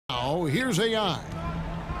Now, here's AI.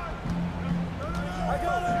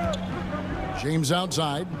 James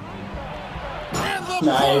outside. And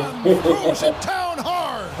LeBron throws it down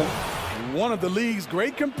hard. One of the league's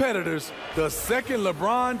great competitors. The second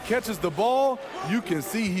LeBron catches the ball, you can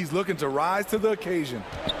see he's looking to rise to the occasion.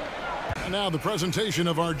 And now the presentation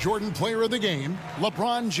of our Jordan Player of the Game,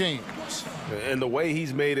 LeBron James. And the way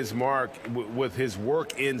he's made his mark with his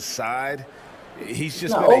work inside, he's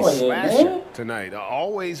just been a slasher tonight.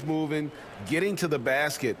 Always moving, getting to the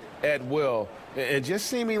basket at will, and just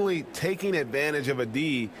seemingly taking advantage of a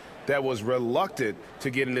D that was reluctant to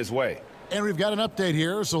get in his way. And we've got an update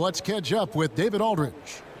here, so let's catch up with David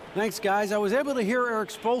Aldridge. Thanks, guys. I was able to hear Eric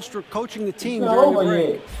Spoelstra coaching the team during the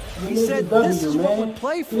break. He said, "This is what we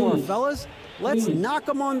play for, fellas. Let's knock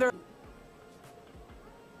them on their..."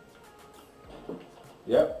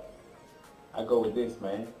 Yep. I go with this,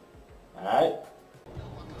 man. All right.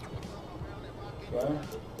 Okay.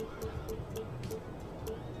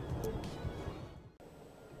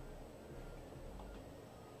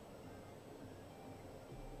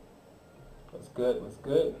 What's good? What's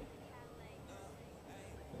good?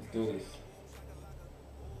 Let's do this.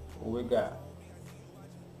 What we got?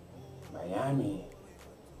 Miami.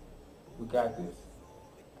 We got this.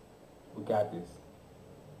 We got this.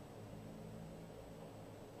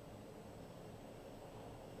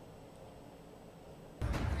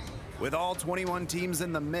 With all 21 teams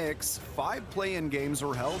in the mix, 5 play-in games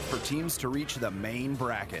were held for teams to reach the main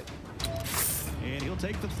bracket. And he'll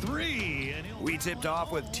take the 3. We tipped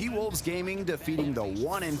off with T-Wolves Gaming defeating the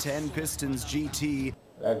 1-10 Pistons GT.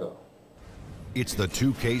 There you go. It's the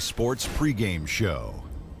 2K Sports pregame show.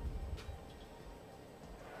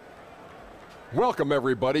 Welcome,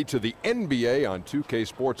 everybody, to the NBA on 2K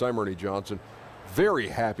Sports. I'm Ernie Johnson. Very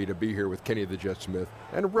happy to be here with Kenny the Jet Smith,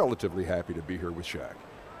 and relatively happy to be here with Shaq.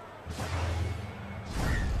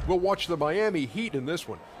 We'll watch the Miami Heat in this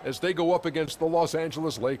one as they go up against the Los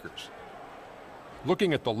Angeles Lakers.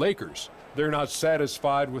 Looking at the Lakers, they're not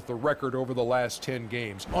satisfied with the record over the last 10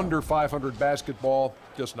 games. Under 500 basketball,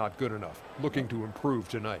 just not good enough. Looking to improve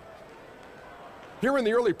tonight. Here in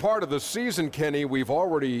the early part of the season, Kenny, we've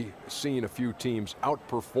already seen a few teams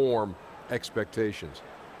outperform expectations.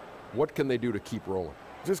 What can they do to keep rolling?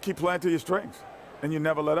 Just keep playing to your strengths, and you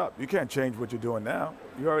never let up. You can't change what you're doing now.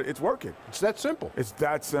 It's working. It's that simple. It's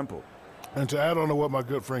that simple. And to add on to what my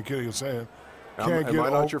good friend Kenny is saying, am I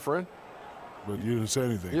not your friend? But you didn't say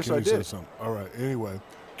anything. Yes, Kenny I did. said something. All right. Anyway,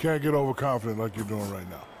 can't get overconfident like you're doing right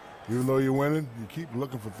now. Even though you're winning, you keep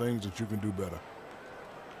looking for things that you can do better.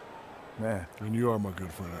 Man. And you are my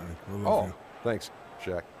good friend, Ernie. Oh, thanks,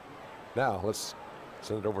 Shaq. Now, let's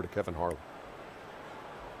send it over to Kevin Harlan.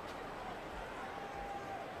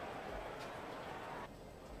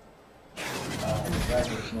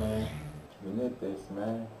 Man. We need this,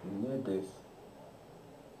 man. We need this.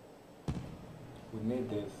 We need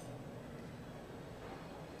this.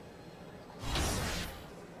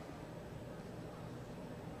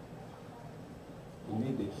 We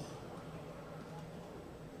need this.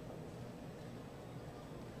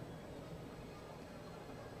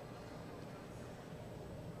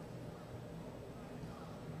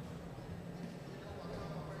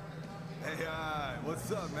 Hey,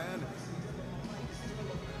 what's up, man?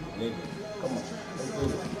 We need it. Come on, let's do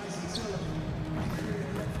this.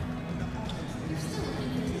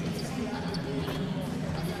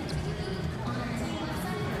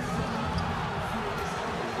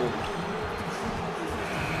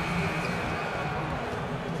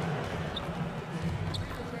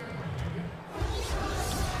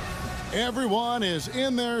 Everyone is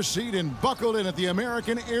in their seat and buckled in at the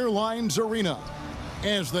American Airlines Arena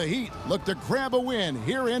as the Heat look to grab a win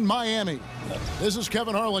here in Miami. This is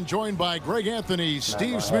Kevin Harlan, joined by Greg Anthony,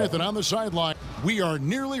 Steve Smith, and on the sideline, we are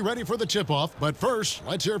nearly ready for the tip-off. But first,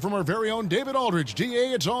 let's hear from our very own David Aldridge.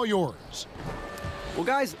 DA, it's all yours. Well,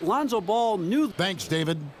 guys, Lonzo Ball knew... Thanks,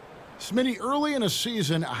 David. Smitty, early in a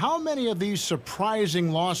season, how many of these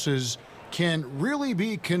surprising losses can really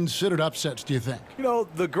be considered upsets, do you think? You know,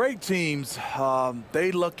 the great teams, they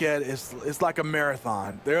look at it's like a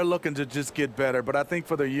marathon. They're looking to just get better. But I think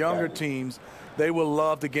for the younger teams, they will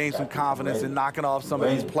love to gain some confidence in knocking off some of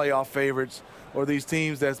these playoff favorites or these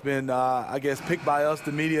teams that's been, I guess, picked by us,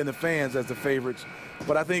 the media and the fans, as the favorites.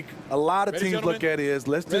 But I think a lot of teams look at it as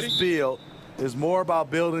let's just build. It's more about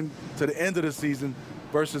building to the end of the season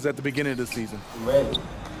versus at the beginning of the season. Ready.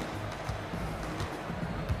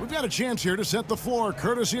 We've got a chance here to set the floor,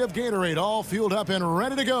 courtesy of Gatorade, all fueled up and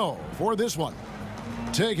ready to go for this one.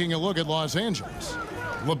 Taking a look at Los Angeles.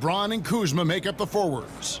 LeBron and Kuzma make up the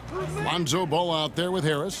forwards. Lonzo Ball out there with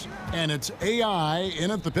Harris. And it's AI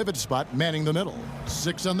in at the pivot spot, manning the middle.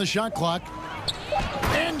 6 on the shot clock.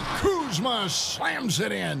 And Kuzma slams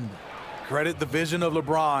it in. Credit the vision of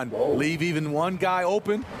LeBron. Whoa. Leave even one guy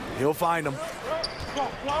open, he'll find him.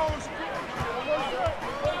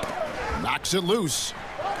 Knocks it loose.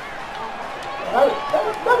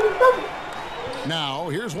 Now,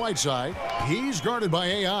 here's Whiteside. He's guarded by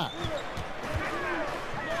AI.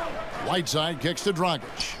 Whiteside kicks to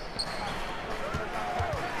Dragic.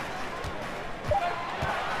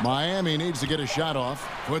 Miami needs to get a shot off.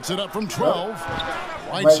 Puts it up from 12.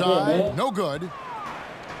 Whiteside, no good.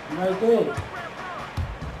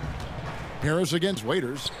 Harris against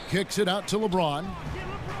Waiters. Kicks it out to LeBron.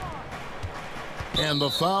 And the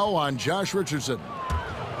foul on Josh Richardson.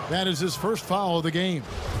 That is his first foul of the game.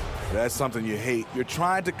 That's something you hate. You're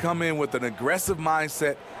trying to come in with an aggressive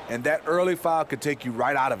mindset, and that early foul could take you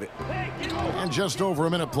right out of it. And just over a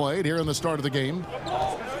minute played here in the start of the game.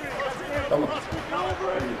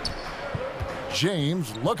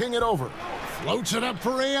 James looking it over. Floats it up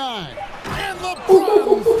for AI. And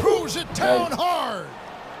LeBron throws it down hard.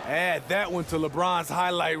 Add that one to LeBron's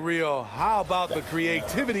highlight reel. How about the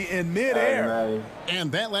creativity in midair?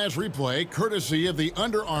 And that last replay, courtesy of the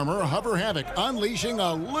Under Armour Hover Havoc, unleashing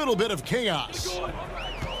a little bit of chaos.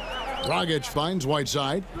 Dragic finds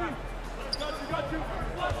Whiteside.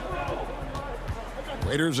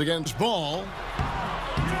 Waiters against Ball.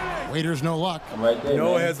 Waiters no luck.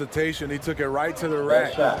 No hesitation. He took it right to the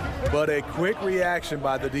rack. But a quick reaction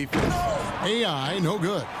by the defense. AI no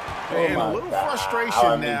good. And a little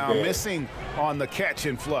frustration now, missing on the catch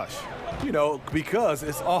and flush. You know, because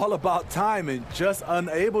it's all about timing, just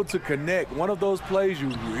unable to connect. One of those plays you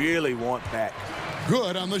really want back.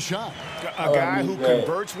 Good on the shot. A guy who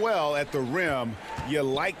converts well at the rim, you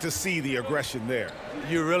like to see the aggression there.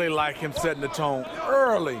 You really like him setting the tone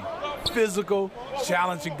early. Physical,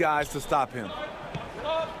 challenging guys to stop him.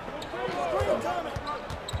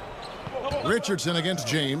 Richardson against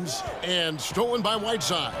James, and stolen by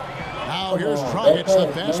Whiteside. Now here's Dragic,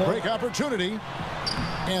 the fast break opportunity.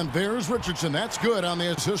 And there's Richardson. That's good on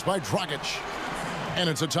the assist by Dragic. And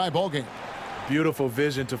it's a tie ball game. Beautiful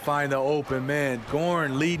vision to find the open man.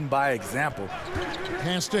 Gorn leading by example.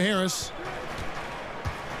 Pass to Harris.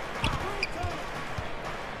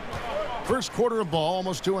 First quarter of ball,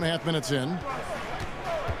 almost 2.5 minutes in.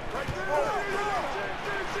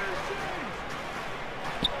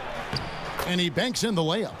 And he banks in the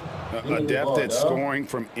layup. Adept at scoring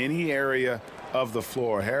from any area of the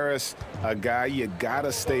floor. Harris, a guy you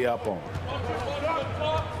gotta stay up on.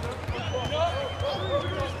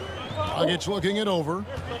 Dragic looking it over.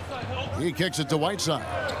 He kicks it to Whiteside.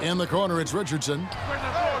 In the corner, it's Richardson.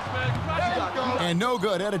 And no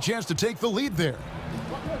good. Had a chance to take the lead there.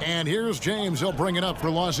 And here's James. He'll bring it up for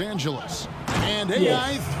Los Angeles. And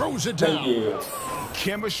AI throws it down.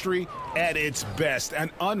 Chemistry at its best. An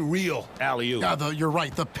unreal alley-oop. Yeah, you're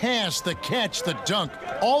right. The pass, the catch, the dunk,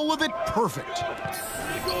 all of it perfect.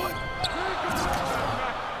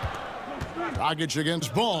 Dragic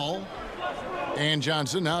against Ball. And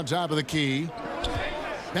Johnson now top of the key.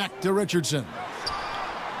 Back to Richardson.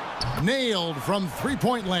 Nailed from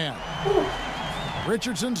three-point land.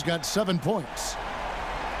 Richardson's got 7 points.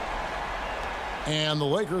 And the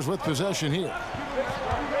Lakers with possession here.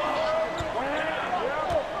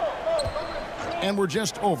 And we're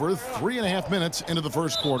just over 3.5 minutes into the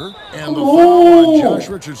first quarter. And the foul on Josh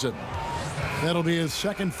Richardson. That'll be his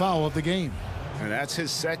second foul of the game. And that's his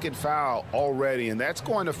second foul already. And that's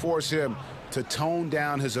going to force him to tone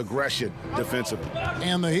down his aggression defensively.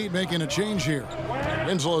 And the Heat making a change here.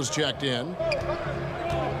 Winslow's checked in.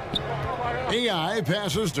 AI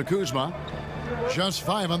passes to Kuzma. Just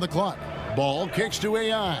 5 on the clock. Ball kicks to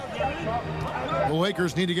AI. The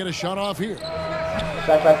Lakers need to get a shot off here.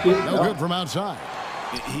 No good from outside.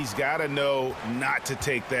 He's got to know not to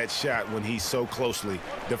take that shot when he's so closely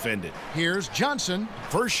defended. Here's Johnson.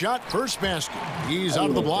 First shot, first basket. He's out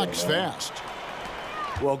of the blocks fast.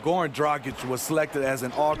 Well, Goran Dragic was selected as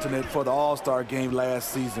an alternate for the All-Star game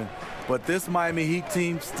last season, but this Miami Heat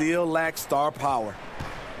team still lacks star power.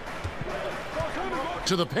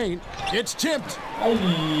 To the paint, it's tipped.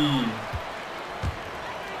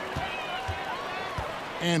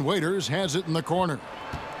 And Waiters has it in the corner.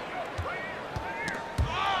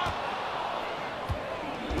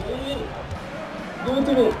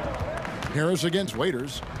 Harris against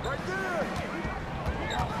Waiters.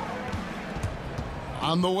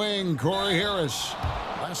 On the wing, Corey Harris.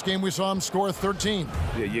 Last game we saw him score 13.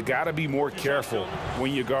 Yeah, you got to be more careful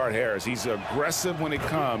when you guard Harris. He's aggressive when it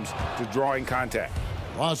comes to drawing contact.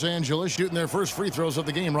 Los Angeles shooting their first free throws of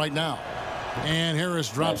the game right now. And Harris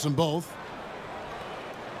drops them both.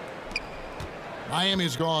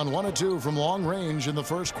 Miami's gone 1 of 2 from long range in the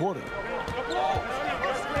first quarter.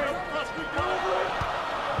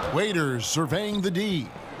 Waiters surveying the D.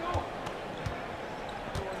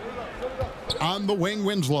 On the wing,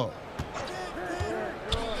 Winslow.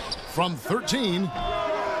 From 13.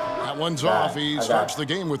 That one's off. He starts the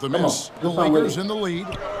game with a miss. The Lakers in the lead.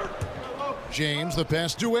 James, the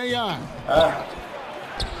pass to Ahaaaaaa.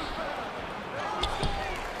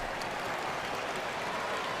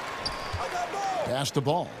 Pass the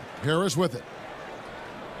ball. Harris with it.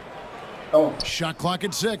 Shot clock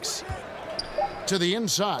at 6. To the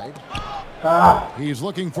inside. He's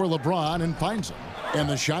looking for LeBron and finds him. And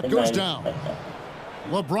the shot goes down.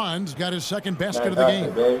 LeBron's got his second basket of the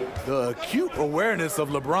game. The acute awareness of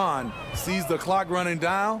LeBron. Sees the clock running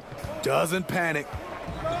down. Doesn't panic.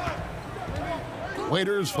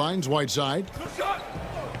 Waiters finds Whiteside.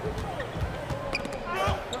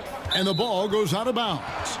 And the ball goes out of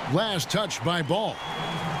bounds. Last touch by Ball.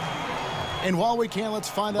 And while we can, let's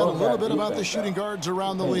find out a little bit about the shooting guards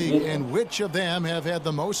around the league and which of them have had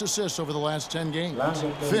the most assists over the last 10 games.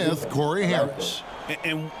 5th, Corey Harris.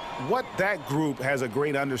 And what that group has a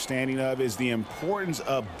great understanding of is the importance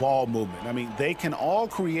of ball movement. I mean, they can all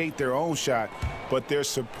create their own shot, but their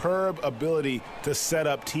superb ability to set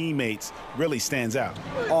up teammates really stands out.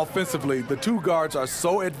 Offensively, the two guards are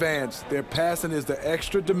so advanced. Their passing is the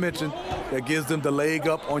extra dimension that gives them the leg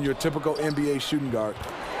up on your typical NBA shooting guard.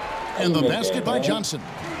 And the basket by Johnson.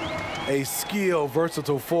 A skilled,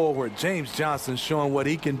 versatile forward. James Johnson showing what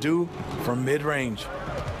he can do from mid-range.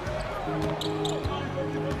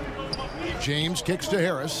 James kicks to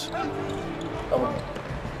Harris.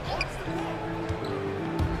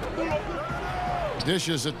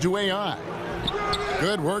 Dishes it to Ahaaaaaa.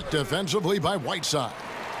 Good work defensively by Whiteside.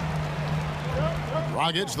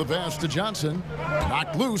 Dragic the pass to Johnson.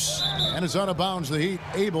 Knocked loose and is out of bounds. The Heat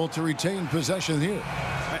able to retain possession here.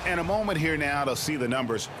 And a moment here now to see the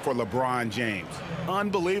numbers for LeBron James.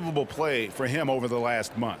 Unbelievable play for him over the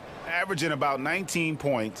last month. Averaging about 19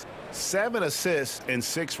 points, 7 assists, and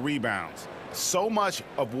 6 rebounds. So much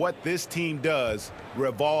of what this team does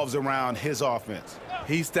revolves around his offense.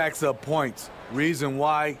 He stacks up points. Reason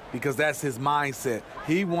why? Because that's his mindset.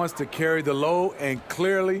 He wants to carry the load and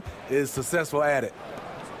clearly is successful at it.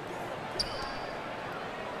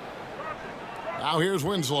 Now here's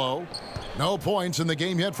Winslow. No points in the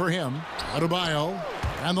game yet for him. Adebayo.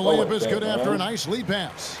 And the layup is good after a nice lead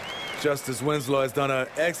pass. Justice Winslow has done an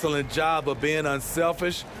excellent job of being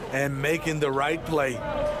unselfish and making the right play.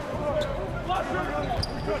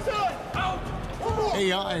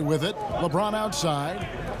 AI with it. LeBron outside.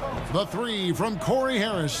 The 3 from Corey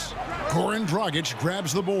Harris. Goran Dragic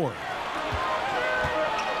grabs the board.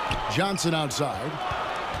 Johnson outside.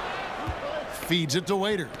 Feeds it to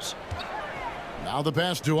Waiters. Now the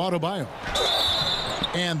pass to Adebayo.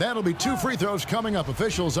 And that'll be 2 free throws coming up.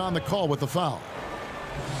 Officials on the call with the foul.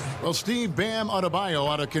 Well, Steve Bam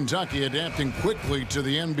Adebayo out of Kentucky adapting quickly to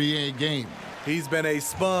the NBA game. He's been a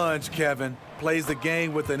sponge, Kevin. Plays the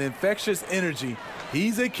game with an infectious energy.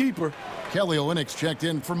 He's a keeper. Kelly Olynyk's checked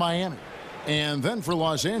in for Miami. And then for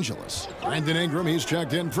Los Angeles, Brandon Ingram, he's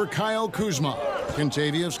checked in for Kyle Kuzma.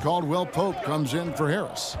 Kentavious Caldwell-Pope comes in for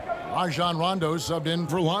Harris. Rajon Rondo subbed in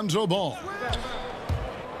for Lonzo Ball.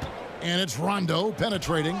 And it's Rondo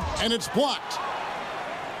penetrating, and it's blocked.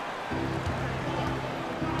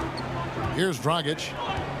 Here's Dragic.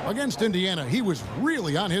 Against Indiana, he was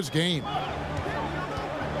really on his game.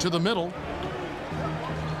 To the middle.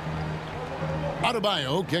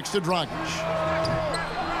 Adebayo kicks to Dragic.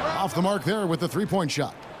 Off the mark there with the three-point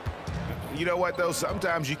shot. You know what, though?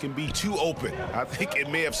 Sometimes you can be too open. I think it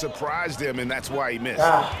may have surprised him, and that's why he missed.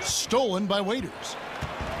 Stolen by Waiters.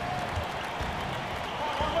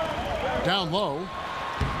 Down low.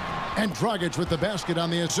 And Dragic with the basket on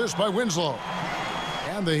the assist by Winslow.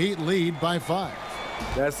 And the Heat lead by 5.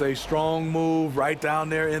 That's a strong move right down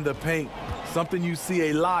there in the paint. Something you see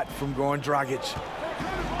a lot from Goran Dragic.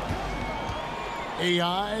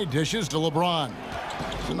 AI dishes to LeBron.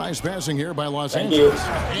 It's a nice passing here by Los Angeles.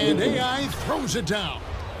 And AI throws it down.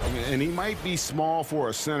 And he might be small for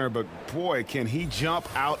a center, but boy, can he jump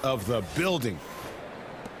out of the building.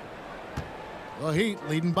 The Heat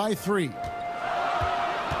leading by 3.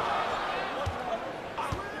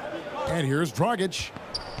 And here's Dragic.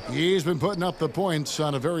 He's been putting up the points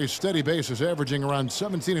on a very steady basis, averaging around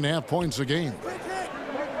 17.5 points a game.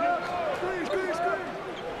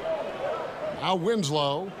 Now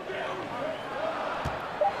Winslow.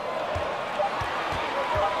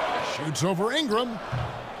 Shoots over Ingram.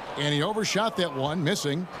 And he overshot that one,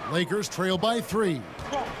 missing. Lakers trail by 3.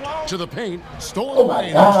 To the paint, stolen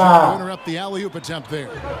away, and he's trying to interrupt the alley-oop attempt there.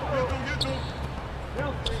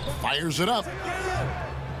 Fires it up.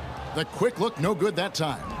 The quick look, no good that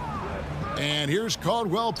time. And here's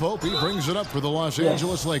Caldwell Pope. He brings it up for the Los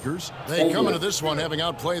Angeles Lakers. They come into this one having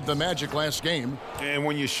outplayed the Magic last game. And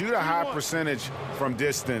when you shoot a high percentage from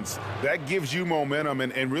distance, that gives you momentum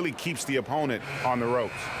and really keeps the opponent on the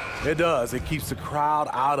ropes. It does. It keeps the crowd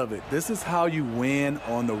out of it. This is how you win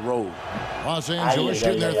on the road. Los Angeles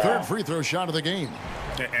shooting their third free throw shot of the game.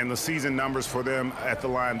 And the season numbers for them at the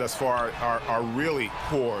line thus far are really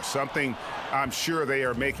poor. Something I'm sure they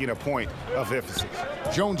are making a point of emphasis.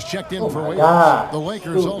 Jones checked in for Wade. The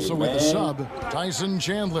Lakers also with the sub, Tyson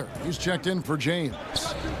Chandler. He's checked in for James.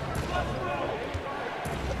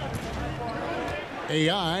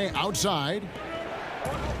 AI outside.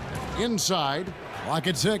 Inside. Clock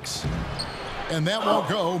at 6. And that won't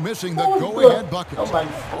go, missing the go-ahead bucket.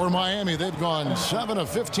 For Miami, they've gone 7 of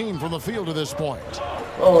 15 from the field to this point.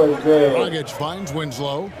 Dragic finds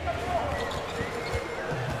Winslow.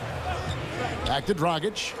 Back to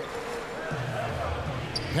Dragic.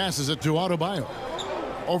 Passes it to Adebayo.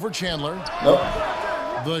 Over Chandler.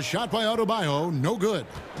 The shot by Adebayo, no good.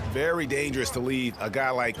 Very dangerous to leave a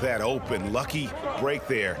guy like that open. Lucky break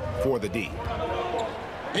there for the D.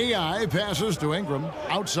 AI passes to Ingram.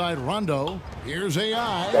 Outside Rondo. Here's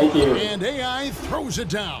AI. And AI throws it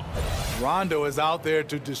down. Rondo is out there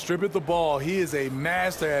to distribute the ball. He is a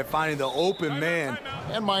master at finding the open man.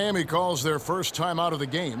 And Miami calls their first time out of the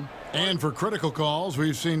game. And for critical calls,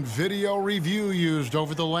 we've seen video review used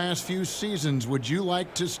over the last few seasons. Would you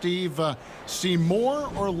like to, Steve, see more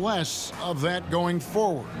or less of that going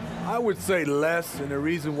forward? I would say less, and the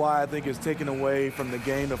reason why I think it's taken away from the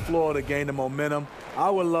game, the floor to gain the momentum. I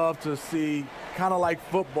would love to see, kind of like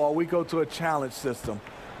football, we go to a challenge system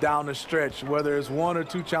down the stretch, whether it's 1 or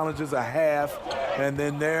 2 challenges a half, and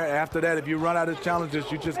then after that, if you run out of challenges,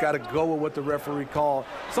 you just got to go with what the referee called.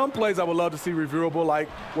 Some plays I would love to see reviewable, like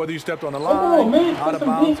whether you stepped on the line, out of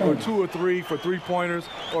bounds, or 2 or 3 for 3-pointers,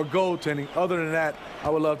 or goaltending. Other than that, I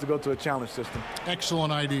would love to go to a challenge system.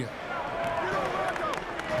 Excellent idea.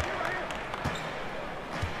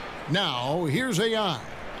 Now, here's AI.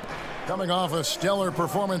 Coming off a stellar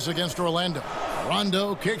performance against Orlando.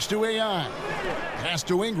 Rondo kicks to AI. Pass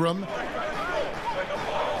to Ingram.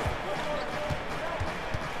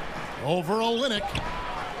 Over Olynyk.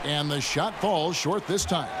 And the shot falls short this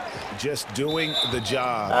time. Just doing the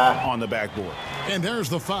job on the backboard. And there's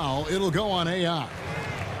the foul. It'll go on AI.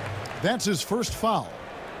 That's his first foul.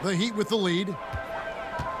 The Heat with the lead.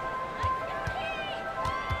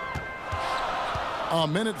 A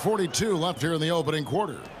minute 42 left here in the opening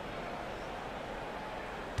quarter.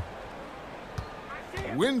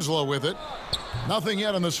 Winslow with it. Nothing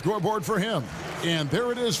yet on the scoreboard for him. And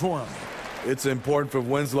there it is for him. It's important for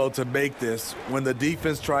Winslow to make this. When the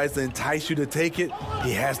defense tries to entice you to take it,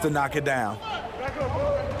 he has to knock it down.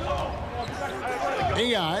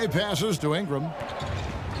 AI passes to Ingram.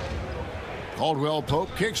 Caldwell Pope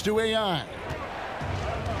kicks to AI.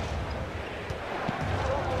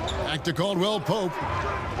 Back to Caldwell Pope.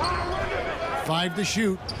 5 to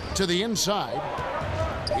shoot to the inside.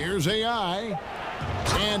 Here's AI.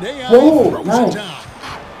 And AI throws it down.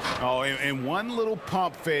 Oh, and one little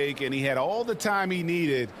pump fake, and he had all the time he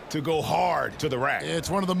needed to go hard to the rack. It's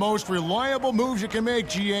one of the most reliable moves you can make,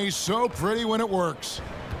 GA. So pretty when it works.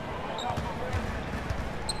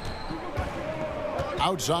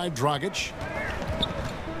 Outside Dragic.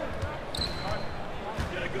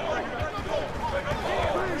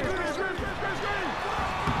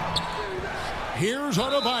 Here's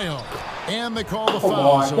Adebayo. And they call the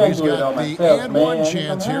foul, so he's got the and one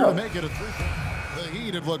chance here to make it a 3-point. The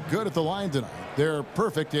Heat have looked good at the line tonight. They're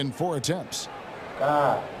perfect in 4 attempts.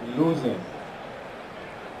 God, losing.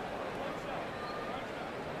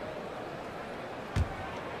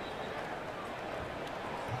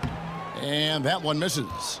 And that one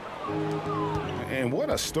misses. And what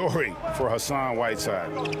a story for Hassan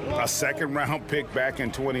Whiteside. A second-round pick back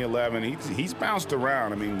in 2011. He's bounced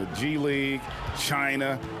around. I mean, the G League,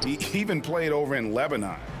 China. He even played over in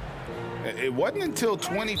Lebanon. It wasn't until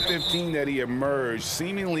 2015 that he emerged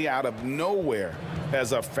seemingly out of nowhere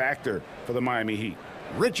as a factor for the Miami Heat.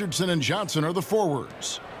 Richardson and Johnson are the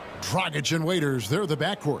forwards. Dragic and Waiters, they're the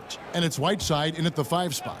backcourt. And it's Whiteside in at the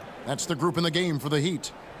 5 spot. That's the group in the game for the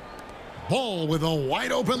Heat. Ball with a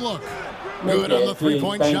wide open look. Good on the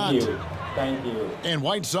 3-point shot. Thank you. And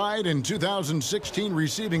Whiteside in 2016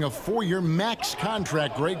 receiving a 4-year max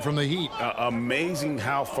contract, Greg, from the Heat. Amazing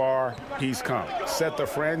how far he's come. Set the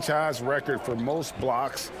franchise record for most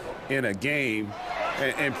blocks in a game.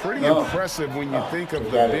 And pretty impressive when you think of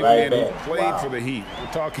the big men who played for the Heat.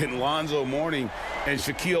 We're talking Lonzo Mourning and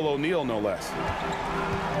Shaquille O'Neal, no less.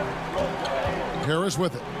 Harris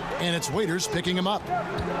with it, and it's Waiters picking him up.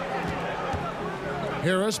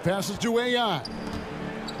 Harris passes to AI.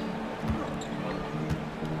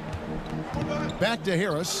 Back to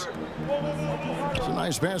Harris. It's a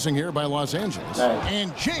nice passing here by Los Angeles.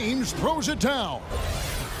 And James throws it down.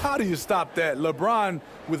 How do you stop that? LeBron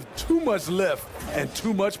with too much lift and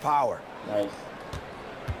too much power. Nice.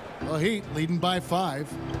 The Heat leading by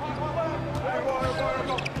 5.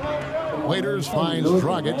 Waiters finds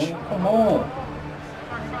Dragic. Come on.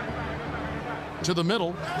 To the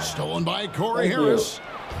middle, stolen by Corey Harris.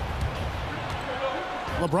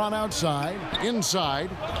 LeBron outside, inside.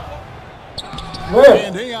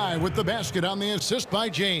 And AI with the basket on the assist by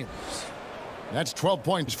James. That's 12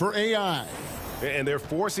 points for AI. And they're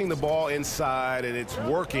forcing the ball inside, and it's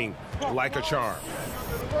working like a charm.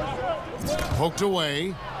 Poked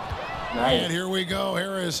away. Nice. And here we go.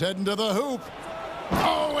 Harris heading to the hoop.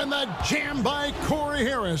 Oh, and the jam by Corey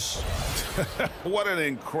Harris. What an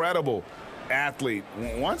incredible athlete.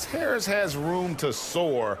 Once Harris has room to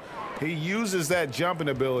soar, he uses that jumping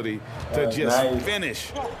ability to just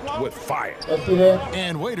finish with fire.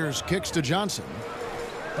 And Waiters kicks to Johnson.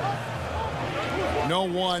 No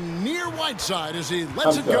one near Whiteside as he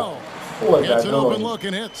lets it go. Gets an open look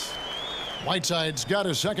and hits. Whiteside's got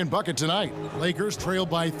his second bucket tonight. Lakers trail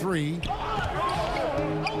by 3.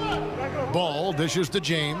 Ball dishes to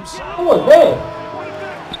James.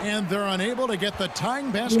 And they're unable to get the tying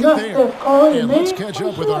basket there. And let's catch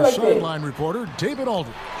up with our sideline reporter, David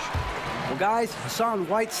Aldridge. Well, guys, Hassan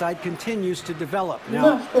Whiteside continues to develop.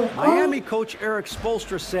 Now, Miami coach Eric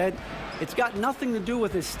Spoelstra said it's got nothing to do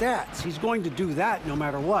with his stats. He's going to do that no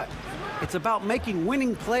matter what. It's about making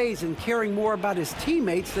winning plays and caring more about his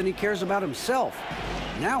teammates than he cares about himself.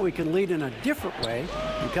 Now he can lead in a different way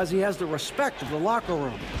because he has the respect of the locker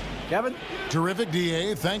room. Kevin? Terrific,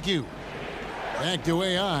 DA. Thank you. Back to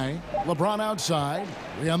AI. LeBron outside.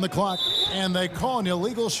 3 on the clock. And they call an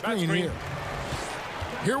illegal screen here.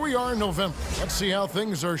 Here we are in November. Let's see how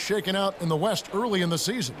things are shaking out in the West early in the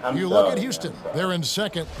season. You look at Houston. They're in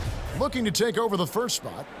second, looking to take over the first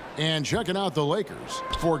spot. And checking out the Lakers,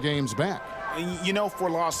 4 games back. You know, for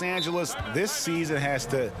Los Angeles, this season has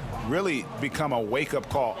to really become a wake-up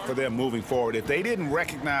call for them moving forward. If they didn't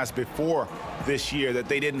recognize before this year that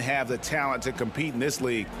they didn't have the talent to compete in this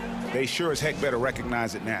league, they sure as heck better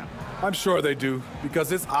recognize it now. I'm sure they do,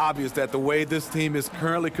 because it's obvious that the way this team is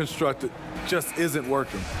currently constructed just isn't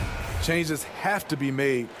working. Changes have to be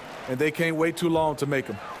made, and they can't wait too long to make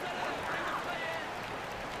them.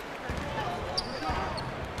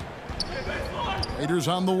 Waiters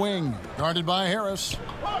on the wing, guarded by Harris.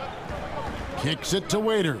 Kicks it to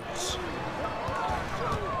Waiters.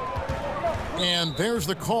 And there's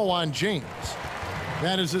the call on James.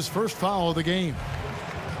 That is his first foul of the game.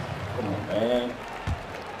 Come on, man.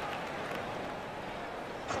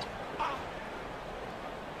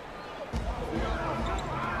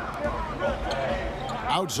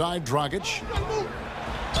 Outside Dragic.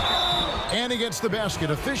 And he gets the basket.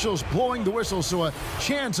 Officials blowing the whistle, so a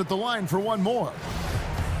chance at the line for one more.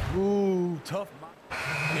 Ooh, tough.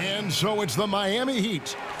 And so it's the Miami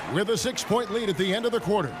Heat with a 6-point lead at the end of the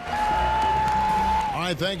quarter. All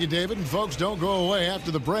right, thank you, David. And folks, don't go away.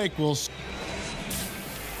 After the break, we'll...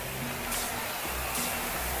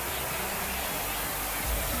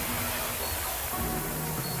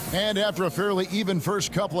 And after a fairly even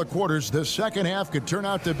first couple of quarters, the second half could turn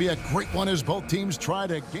out to be a great one as both teams try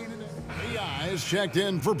to gain it. The eyes checked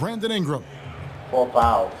in for Brandon Ingram. 4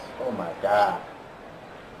 fouls. Oh, my God.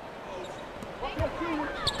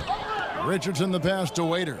 Richardson the pass to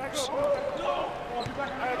Waiters.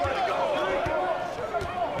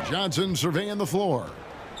 Johnson surveying the floor.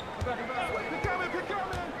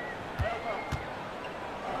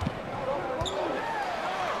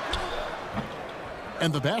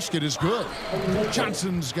 And the basket is good.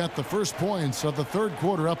 Johnson's got the first points of the third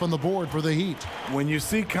quarter up on the board for the Heat. When you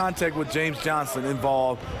see contact with James Johnson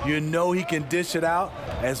involved, you know he can dish it out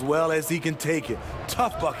as well as he can take it.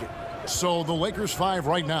 Tough bucket. So the Lakers 5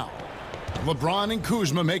 right now. LeBron and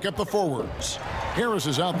Kuzma make up the forwards. Harris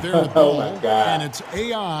is out there with the ball, and it's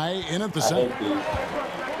AI in at the center.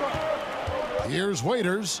 Here's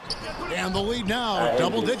Waiters, and the lead now,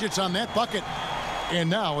 double digits on that bucket. And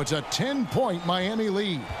now it's a 10-point Miami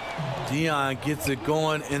lead. Dion gets it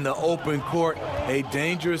going in the open court. A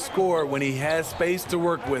dangerous scorer when he has space to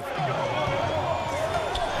work with.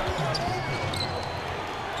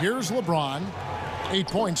 Here's LeBron. 8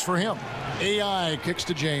 points for him. AI kicks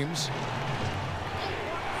to James.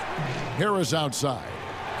 Harris outside.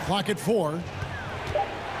 Clock at 4.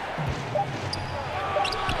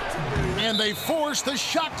 And they force the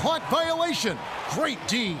shot clock violation. Great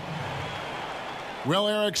D. Well,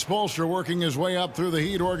 Erik Spoelstra working his way up through the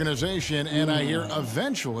Heat organization, and I hear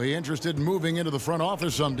eventually interested in moving into the front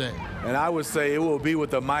office someday. And I would say it will be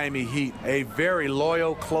with the Miami Heat, a very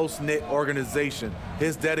loyal, close-knit organization.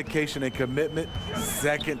 His dedication and commitment,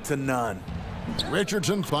 second to none.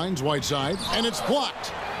 Richardson finds Whiteside, and it's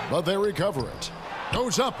blocked, but they recover it.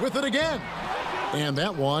 Goes up with it again, and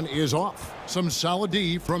that one is off. Some solid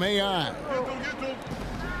D from AI.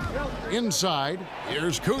 Inside,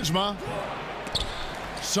 here's Kuzma.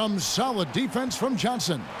 Some solid defense from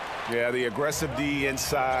Johnson. Yeah, the aggressive D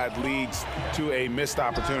inside leads to a missed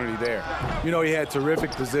opportunity there. You know, he had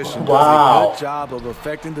terrific position. Wow. Does a good job of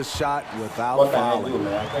affecting the shot without fouling.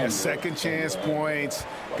 And second chance points.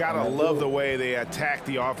 Gotta love the way they attack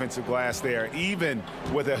the offensive glass there, even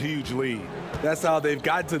with a huge lead. That's how they've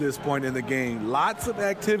got to this point in the game. Lots of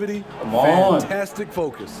activity, fantastic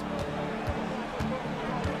focus.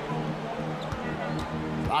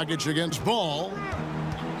 Dragic against Ball.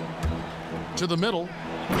 To the middle,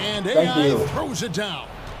 and AI throws it down.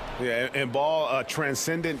 Yeah, and Ball, a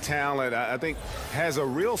transcendent talent, I think has a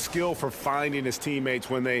real skill for finding his teammates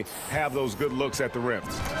when they have those good looks at the rim.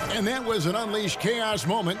 And that was an unleashed chaos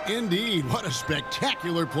moment indeed. What a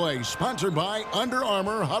spectacular play, sponsored by Under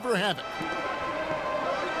Armour Hover Havoc.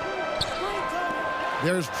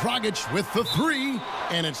 There's Dragic with the 3,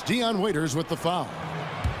 and it's Dion Waiters with the foul.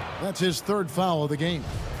 That's his 3rd foul of the game.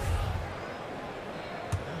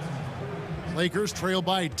 Lakers trail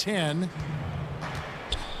by 10.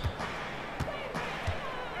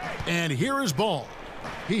 And here is Ball.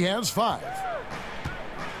 He has 5.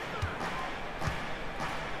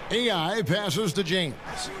 AI passes to James.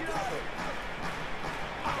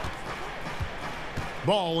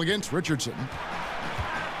 Ball against Richardson.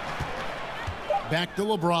 Back to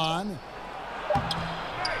LeBron.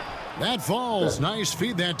 That falls. Nice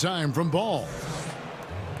feed that time from Ball.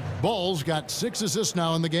 Ball's got 6 assists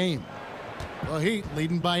now in the game. The Heat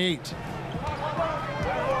leading by 8.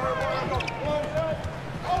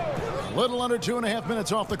 A little under 2.5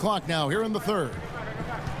 minutes off the clock now here in the 3rd.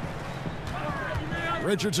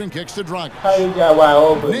 Richardson kicks to Dragic.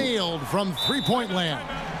 Nailed from 3-point land.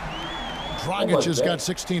 Dragic has got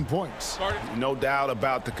 16 points. No doubt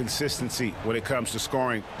about the consistency when it comes to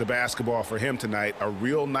scoring the basketball for him tonight. A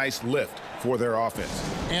real nice lift for their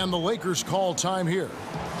offense. And the Lakers call time here.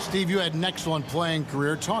 Steve, you had an excellent playing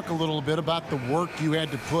career. Talk a little bit about the work you had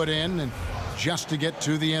to put in and just to get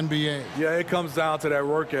to the NBA. Yeah, it comes down to that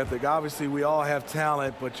work ethic. Obviously, we all have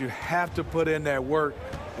talent, but you have to put in that work.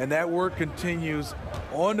 And that work continues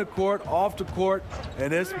on the court, off the court,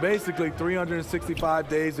 and it's basically 365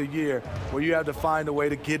 days a year where you have to find a way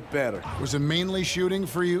to get better. Was it mainly shooting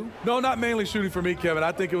for you? No, not mainly shooting for me, Kevin.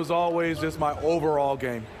 I think it was always just my overall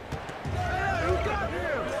game.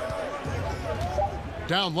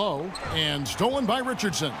 Down low and stolen by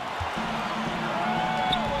Richardson.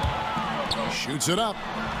 Shoots it up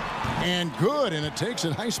and good, and it takes a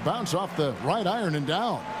nice bounce off the right iron and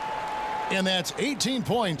down. And that's 18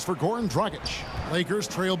 points for Goran Dragic. Lakers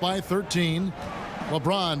trail by 13.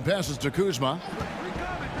 LeBron passes to Kuzma.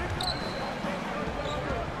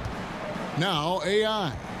 Now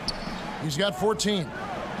AI. He's got 14.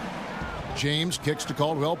 James kicks to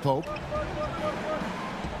Caldwell Pope.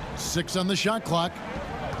 6 on the shot clock.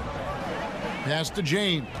 Pass to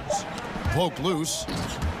James. Poke loose.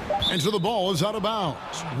 And so the ball is out of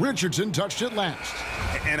bounds. Richardson touched it last.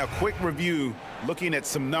 And a quick review looking at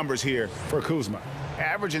some numbers here for Kuzma.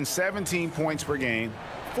 Averaging 17 points per game,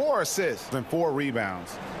 4 assists and 4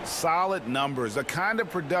 rebounds. Solid numbers, the kind of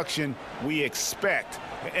production we expect.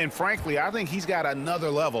 And frankly, I think he's got another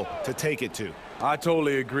level to take it to. I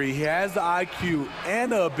totally agree. He has the IQ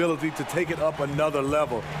and the ability to take it up another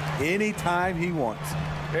level anytime he wants.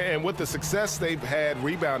 And with the success they've had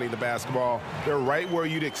rebounding the basketball, they're right where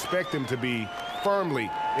you'd expect them to be, firmly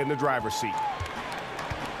in the driver's seat.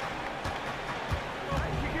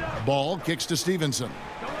 Ball kicks to Stevenson.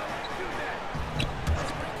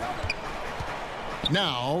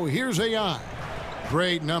 Now, here's AI.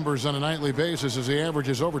 Great numbers on a nightly basis as he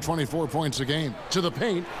averages over 24 points a game. To the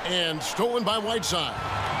paint and stolen by Whiteside.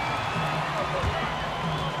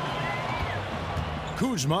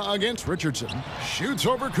 Kuzma against Richardson. Shoots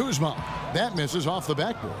over Kuzma. That misses off the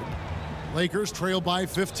backboard. Lakers trail by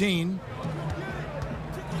 15.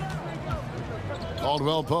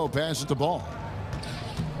 Caldwell Pope passes the ball.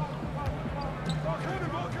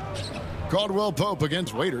 Caldwell Pope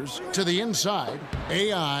against Waiters. To the inside.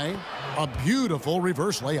 AI. A beautiful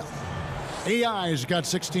reverse layup. AI's got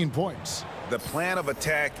 16 points. The plan of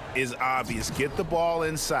attack is obvious. Get the ball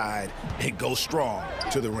inside and go strong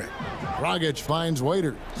to the rim. Dragic finds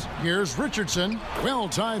Waiters. Here's Richardson.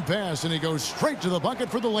 Well-timed pass, and he goes straight to the bucket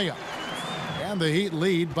for the layup. And the Heat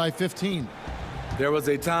lead by 15. There was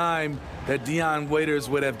a time that Dion Waiters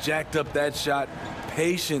would have jacked up that shot.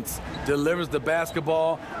 Patience delivers the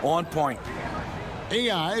basketball on point.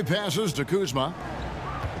 AI passes to Kuzma.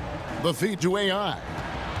 The feed to AI.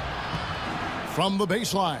 From the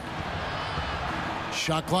baseline.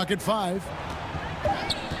 Shot clock at 5.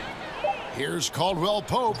 Here's Caldwell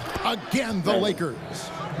Pope. Again, the Lakers.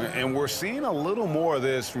 And we're seeing a little more of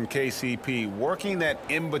this from KCP, working that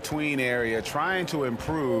in-between area, trying to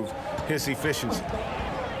improve his efficiency.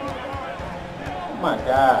 Oh, my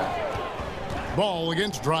God. Ball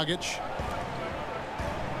against Dragic.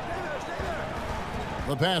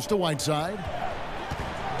 The pass to Whiteside.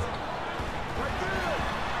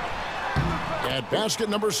 At basket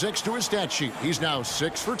number 6 to his stat sheet. He's now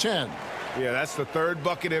 6 for 10. Yeah, that's the third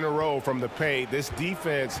bucket in a row from the paint. This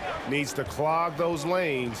defense needs to clog those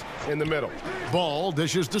lanes in the middle. Ball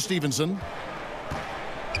dishes to Stevenson.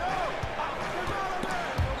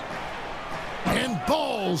 And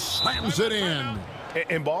Ball slams it in.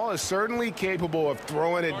 And Ball is certainly capable of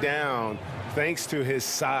throwing it down thanks to his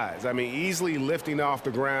size. I mean, easily lifting off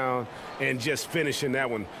the ground and just finishing that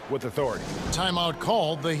one with authority. Timeout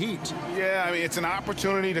called, the Heat. Yeah, I mean, it's an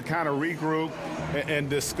opportunity to kind of regroup and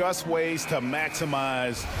discuss ways to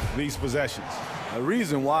maximize these possessions. The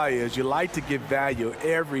reason why is you like to get value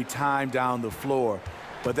every time down the floor,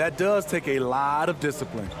 but that does take a lot of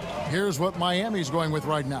discipline. Here's what Miami's going with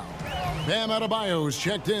right now. Bam Adebayo's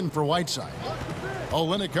checked in for Whiteside.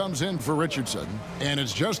 Olynyk comes in for Richardson, and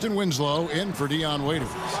it's Justin Winslow in for Dion Waiters.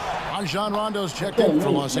 Rajon Rondo's checked in for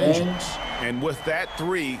Los Angeles. And with that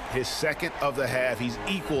 3, his second of the half, he's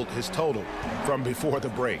equaled his total from before the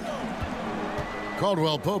break.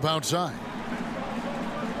 Caldwell Pope outside.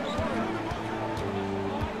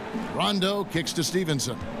 Rondo kicks to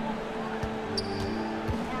Stevenson.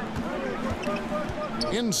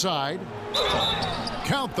 Inside.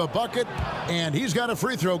 Count the bucket, and he's got a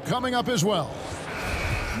free throw coming up as well.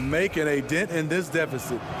 Making a dent in this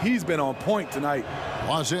deficit. He's been on point tonight.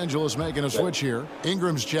 Los Angeles making a switch here.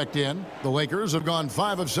 Ingram's checked in. The Lakers have gone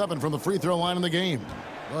 5 of 7 from the free throw line in the game.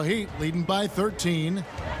 The Heat leading by 13.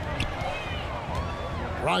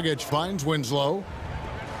 Dragic finds Winslow.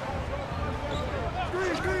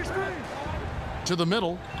 To the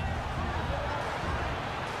middle.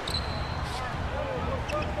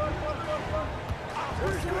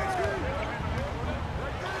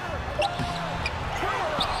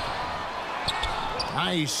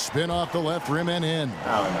 Nice spin off the left rim and in.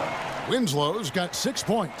 Winslow's got 6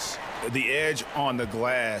 points. The edge on the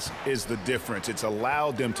glass is the difference. It's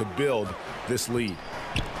allowed them to build this lead.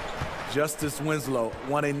 Justice Winslow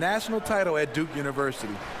won a national title at Duke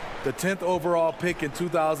University. The 10th overall pick in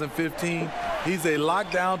 2015. He's a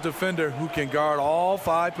lockdown defender who can guard all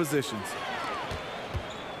 5 positions.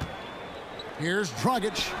 Here's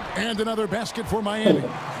Dragic, and another basket for Miami.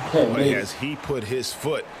 As he put his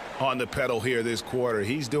foot on the pedal here this quarter,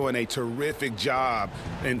 he's doing a terrific job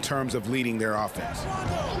in terms of leading their offense.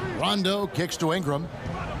 Rondo kicks to Ingram.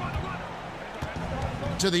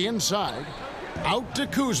 To the inside. Out to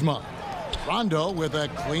Kuzma. Rondo with a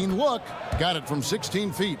clean look. Got it from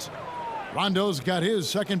 16 feet. Rondo's got his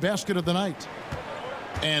second basket of the night.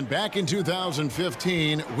 And back in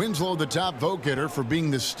 2015, Winslow the top vote getter for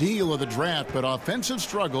being the steal of the draft, but offensive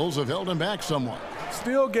struggles have held him back somewhat.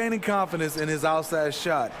 Still gaining confidence in his outside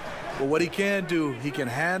shot. But what he can do, he can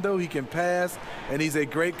handle, he can pass, and he's a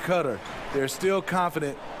great cutter. They're still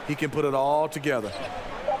confident he can put it all together.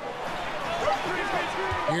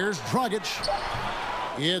 Here's Dragic.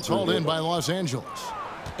 It's hauled in by Los Angeles.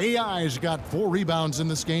 AI's got 4 rebounds in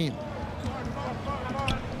this game.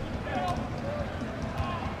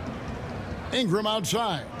 Ingram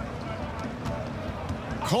outside.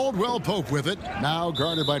 Caldwell Pope with it. Now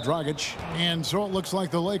guarded by Dragic. And so it looks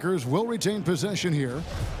like the Lakers will retain possession here.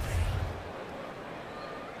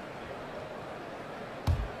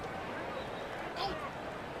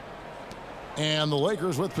 And the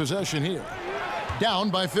Lakers with possession here. Down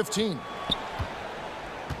by 15.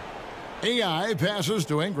 AI passes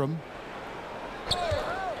to Ingram.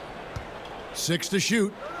 6 to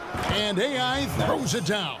shoot. And AI throws it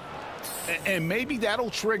down. And maybe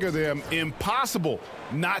that'll trigger them. Impossible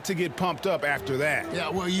not to get pumped up after that. Yeah,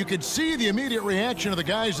 well, you could see the immediate reaction of the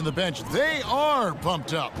guys on the bench. They are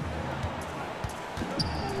pumped up.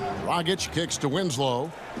 Dragic kicks to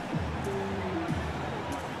Winslow.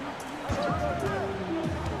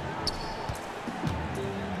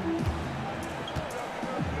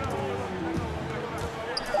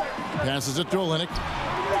 Passes it to Olynyk.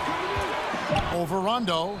 Over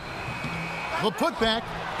Rondo. The putback.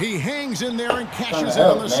 He hangs in there and cashes in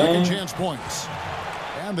on the second chance points.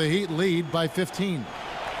 And the Heat lead by 15.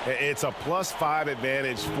 It's a +5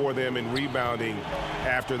 advantage for them in rebounding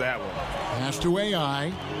after that one. Pass to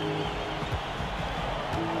AI.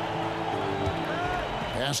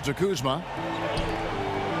 Pass to Kuzma.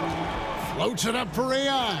 Floats it up for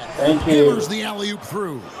AI. Thank you. Hammers the alley-oop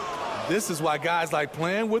through. This is why guys like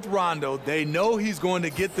playing with Rondo. They know he's going to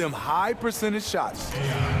get them high percentage shots.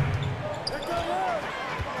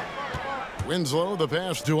 Winslow, the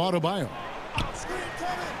pass to Adebayo.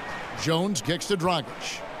 Jones kicks to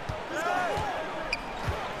Dragic.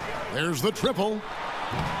 There's the triple.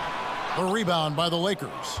 The rebound by the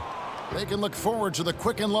Lakers. They can look forward to the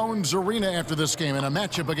Quicken Loans Arena after this game in a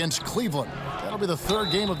matchup against Cleveland. That'll be the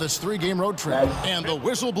third game of this 3-game road trip. And the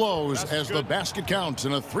whistle blows as the basket counts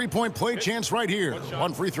and a 3-point play chance right here.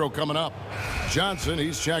 One free throw coming up. Johnson,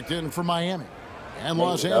 he's checked in for Miami. And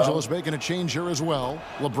Los Angeles making a change here as well.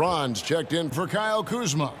 LeBron's checked in for Kyle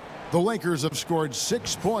Kuzma. The Lakers have scored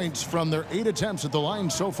 6 points from their 8 attempts at the line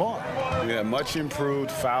so far. Yeah, much improved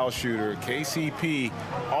foul shooter. KCP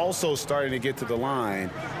also starting to get to the line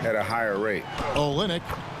at a higher rate. Olynyk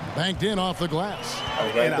banked in off the glass.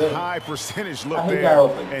 And a high percentage look there,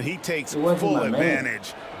 and he takes full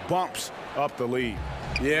advantage. Bumps up the lead.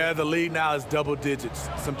 Yeah, the lead now is double digits.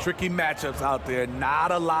 Some tricky matchups out there.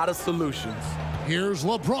 Not a lot of solutions. Here's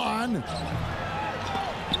LeBron.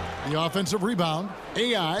 The offensive rebound.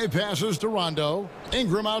 AI passes to Rondo.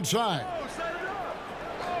 Ingram outside.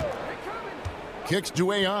 Kicks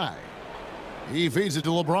to AI. He feeds it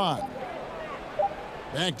to LeBron.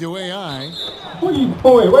 Back to AI. What are you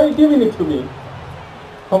doing? Why are you giving it to me?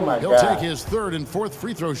 Oh my God. He'll take his 3rd and 4th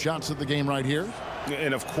free throw shots of the game right here.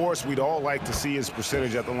 And of course, we'd all like to see his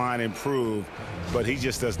percentage at the line improve, but he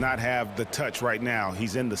just does not have the touch right now.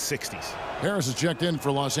 He's in the 60s. Harris is checked in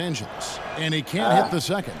for Los Angeles, and he can't hit the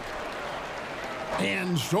second.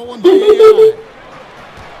 And stolen by AI.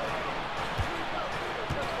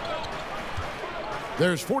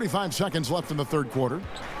 There's 45 seconds left in the 3rd quarter.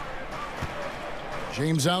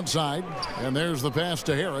 James outside, and there's the pass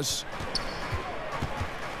to Harris.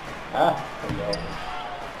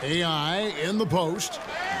 AI in the post.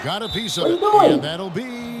 Got a piece of it, and that'll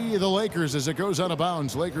be the Lakers as it goes out of